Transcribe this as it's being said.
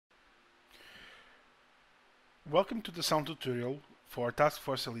Welcome to the sound tutorial for Task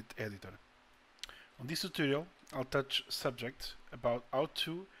Force Elite Editor. On this tutorial, I'll touch subjects about how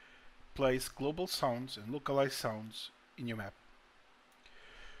to place global sounds and localized sounds in your map.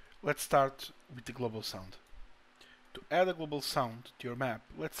 Let's start with the global sound. To add a global sound to your map,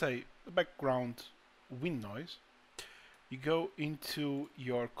 let's say the background wind noise, you go into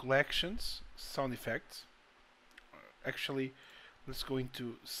your collections, sound effects. Actually, let's go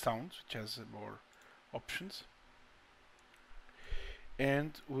into sound, which has more options.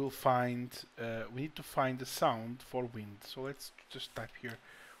 And we'll find, we need to find the sound for wind. So let's just type here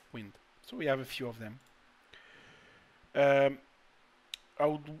wind. So we have a few of them.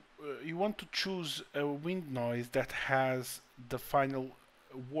 You want to choose a wind noise that has the final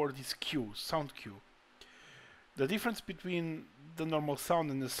word is cue, sound cue. The difference between the normal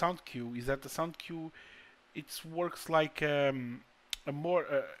sound and the sound cue is that the sound cue, it works like a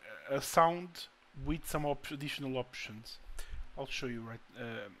sound with some additional options. I'll show you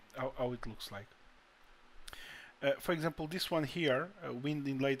how it looks like. For example, this one here, wind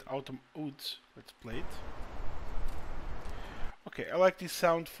in late autumn woods. Let's play it. Okay, I like this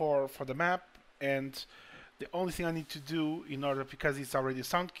sound for the map, and the only thing I need to do in order, because it's already a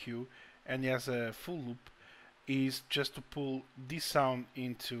sound cue and it has a full loop, is just to pull this sound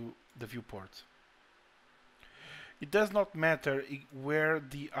into the viewport. It does not matter where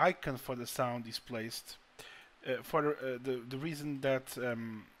the icon for the sound is placed, for the reason that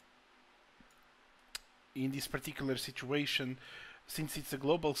in this particular situation, since it's a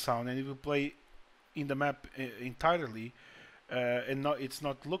global sound and it will play in the map entirely, and it's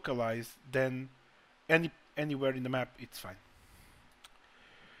not localized, then anywhere in the map it's fine.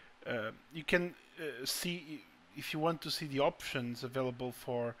 You can see, if you want to see the options available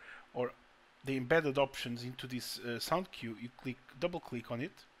for, or the embedded options into this sound cue, you double click on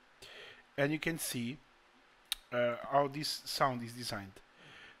it, and you can see how this sound is designed.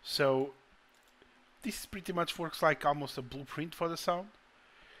 So this pretty much works like almost a blueprint for the sound.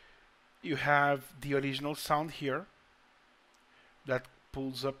 You have the original sound here that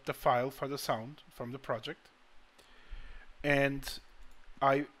pulls up the file for the sound from the project, and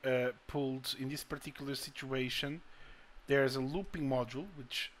I pulled, in this particular situation, there's a looping module,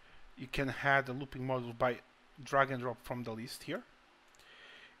 which you can add a looping module by drag and drop from the list here,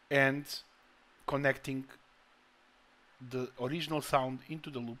 and connecting the original sound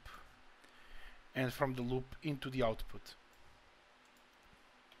into the loop, and from the loop into the output.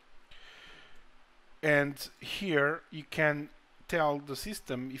 And here you can tell the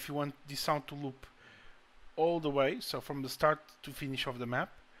system if you want the sound to loop all the way, so from the start to finish of the map,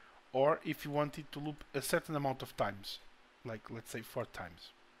 or if you want it to loop a certain amount of times, like let's say 4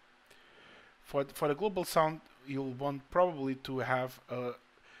 times. For the global sound, you'll want probably to have a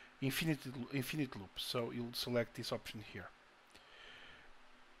infinite loop, so you'll select this option here.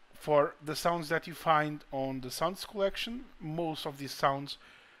 For the sounds that you find on the sounds collection, most of these sounds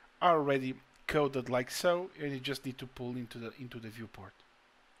are already coded like so, and you just need to pull into the viewport.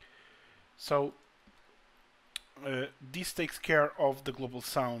 So this takes care of the global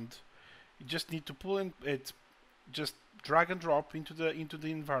sound. You just need to pull in it, just drag and drop into the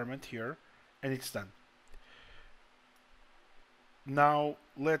environment here, and it's done. Now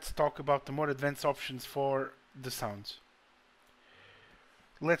let's talk about the more advanced options for the sounds.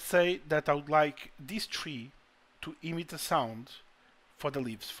 Let's say that I would like this tree to emit a sound for the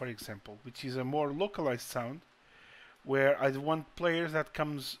leaves, for example, which is a more localized sound, where I want players that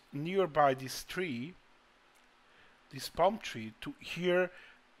comes nearby this tree, this palm tree, to hear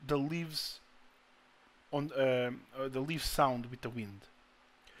the leaves on the leaf sound with the wind,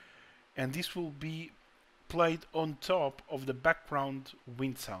 and this will be played on top of the background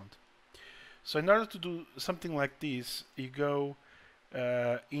wind sound. So in order to do something like this, you go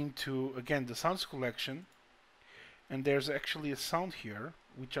into, again, the sounds collection, and there's actually a sound here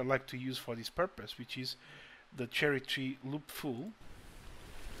which I like to use for this purpose, which is the cherry tree loop full.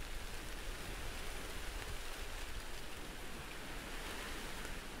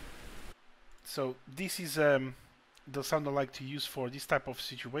 So this is the sound I like to use for this type of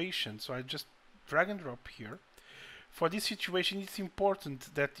situation, so I just drag and drop here. For this situation, it's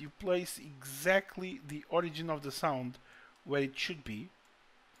important that you place exactly the origin of the sound where it should be,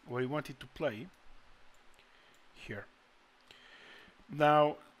 where you want it to play, here.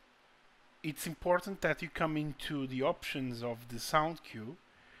 Now, it's important that you come into the options of the sound cue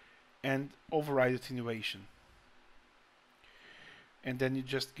and override attenuation. And then you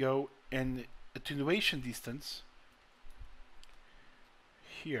just go and attenuation distance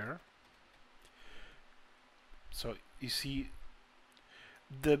here. So you see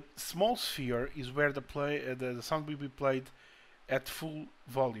The small sphere is where the sound will be played at full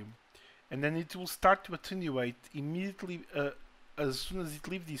volume, and then it will start to attenuate immediately as soon as it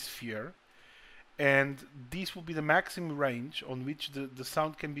leaves this sphere, and this will be the maximum range on which the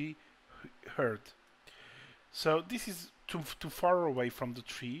sound can be heard. So this is too far away from the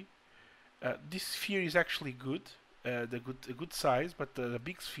tree. This sphere is actually good, a good size, but the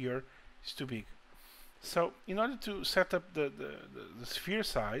big sphere is too big. So in order to set up the sphere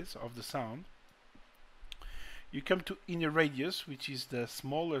size of the sound, you come to inner radius, which is the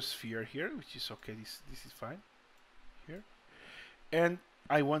smaller sphere here, which is okay, this is fine here. And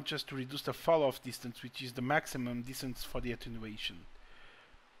I want just to reduce the fall-off distance, which is the maximum distance for the attenuation.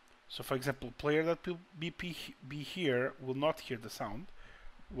 So for example, player that will be here will not hear the sound,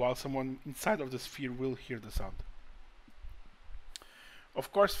 while someone inside of the sphere will hear the sound.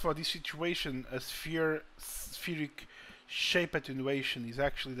 Of course, for this situation, a spheric shape attenuation is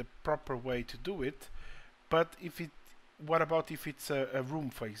actually the proper way to do it. But what about if it's a room,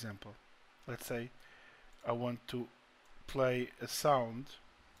 for example? Let's say I want to play a sound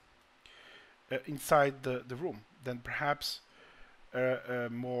inside the room. Then perhaps a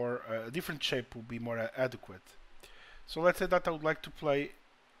different shape will be more adequate. So let's say that I would like to play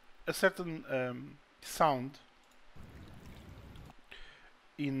a certain sound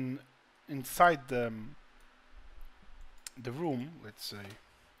inside the room. Let's say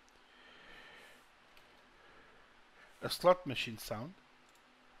a slot machine sound.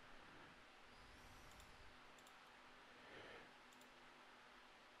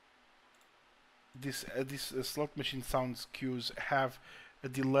 These slot machine sounds cues have a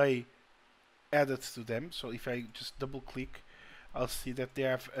delay added to them. So if I just double click, I'll see that they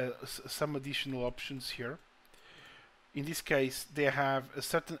have some additional options here. In this case, they have a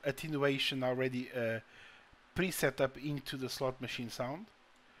certain attenuation already pre-set up into the slot machine sound.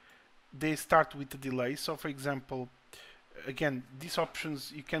 They start with a delay. So for example, again, these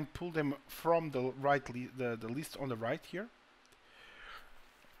options, you can pull them from the the list on the right here,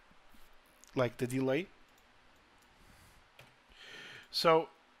 like the delay. So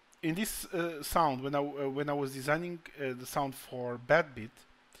in this sound, when I was designing the sound for Bad Beat,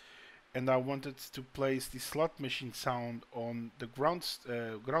 and I wanted to place the slot machine sound on the ground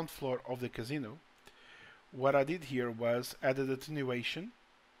floor of the casino, what I did here was added attenuation,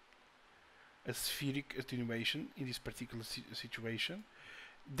 a spheric attenuation in this particular situation,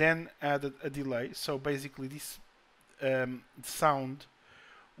 then added a delay. So basically this sound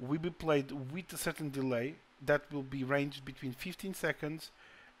will be played with a certain delay that will be ranged between 15 seconds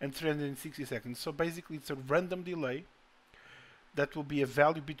and 360 seconds. So basically it's a random delay that will be a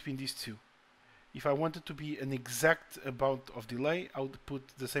value between these two. If I wanted to be an exact amount of delay, I would put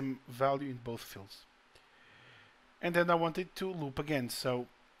the same value in both fields. And then I want it to loop again. So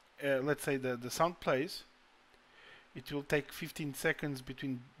let's say the sound plays. It will take 15 seconds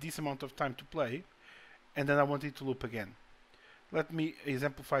between this amount of time to play, and then I want it to loop again. Let me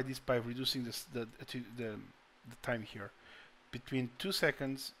exemplify this by reducing the time here between 2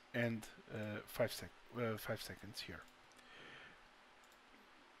 seconds and 5 seconds here.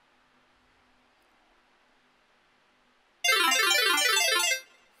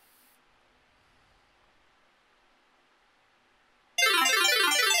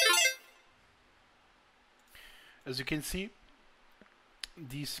 As you can see,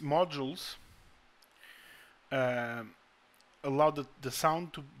 these modules allow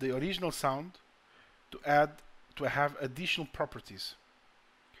the original sound to have additional properties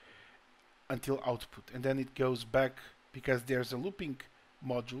until output, and then it goes back, because there's a looping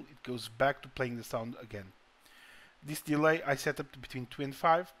module, it goes back to playing the sound again. This delay I set up to between 2 and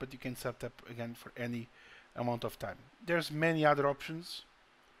 5, but you can set up again for any amount of time. There's many other options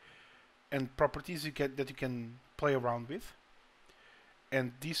and properties that you can play around with,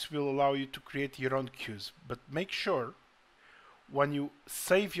 and this will allow you to create your own cues. But make sure when you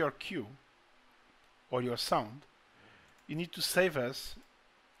save your cue or your sound, you need to save as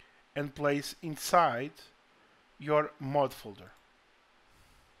and place inside your mod folder.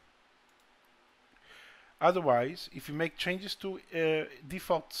 Otherwise, if you make changes to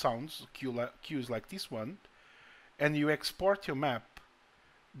default sounds, cues like this one, and you export your map,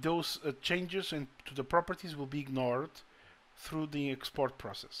 those changes to the properties will be ignored through the export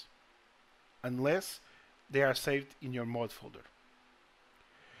process, unless they are saved in your mod folder.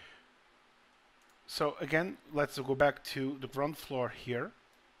 So again, let's go back to the ground floor here,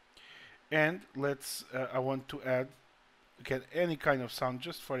 and I want to add again any kind of sound,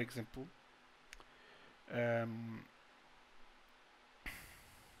 just for example.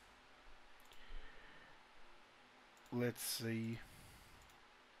 Let's see.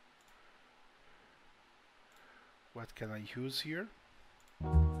 what can I use here?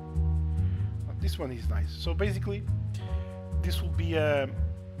 This one is nice. So basically, this will be a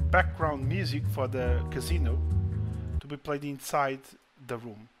background music for the casino to be played inside the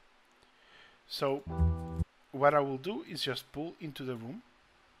room. So what I will do is just pull into the room.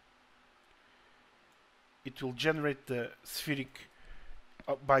 It will generate the spheric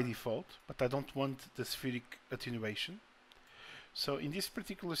by default, but I don't want the spheric attenuation. So in this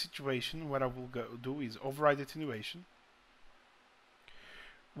particular situation, what I will do is override attenuation.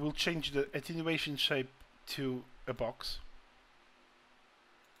 We'll change the attenuation shape to a box.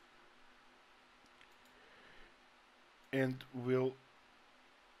 And we'll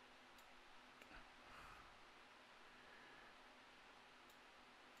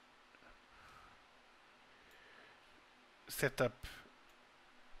set up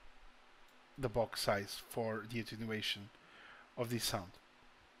the box size for the attenuation of this sound,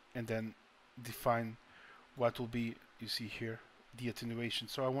 and then define what will be, you see here, the attenuation.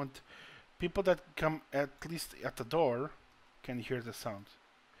 So I want people that come at least at the door can hear the sound.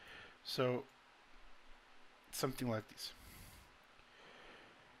 So something like this.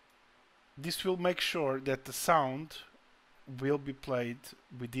 This will make sure that the sound will be played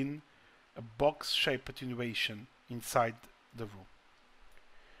within a box shape attenuation inside the room.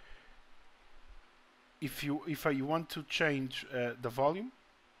 If you want to change the volume,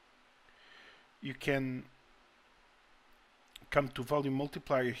 you can come to volume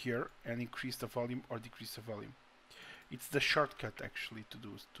multiplier here and increase the volume or decrease the volume. It's the shortcut actually to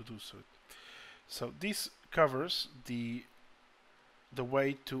do so. So this covers the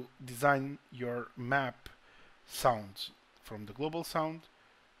way to design your map sounds from the global sound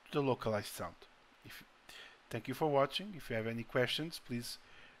to the localized sound. Thank you for watching. If you have any questions, please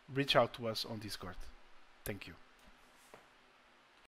reach out to us on Discord. Thank you.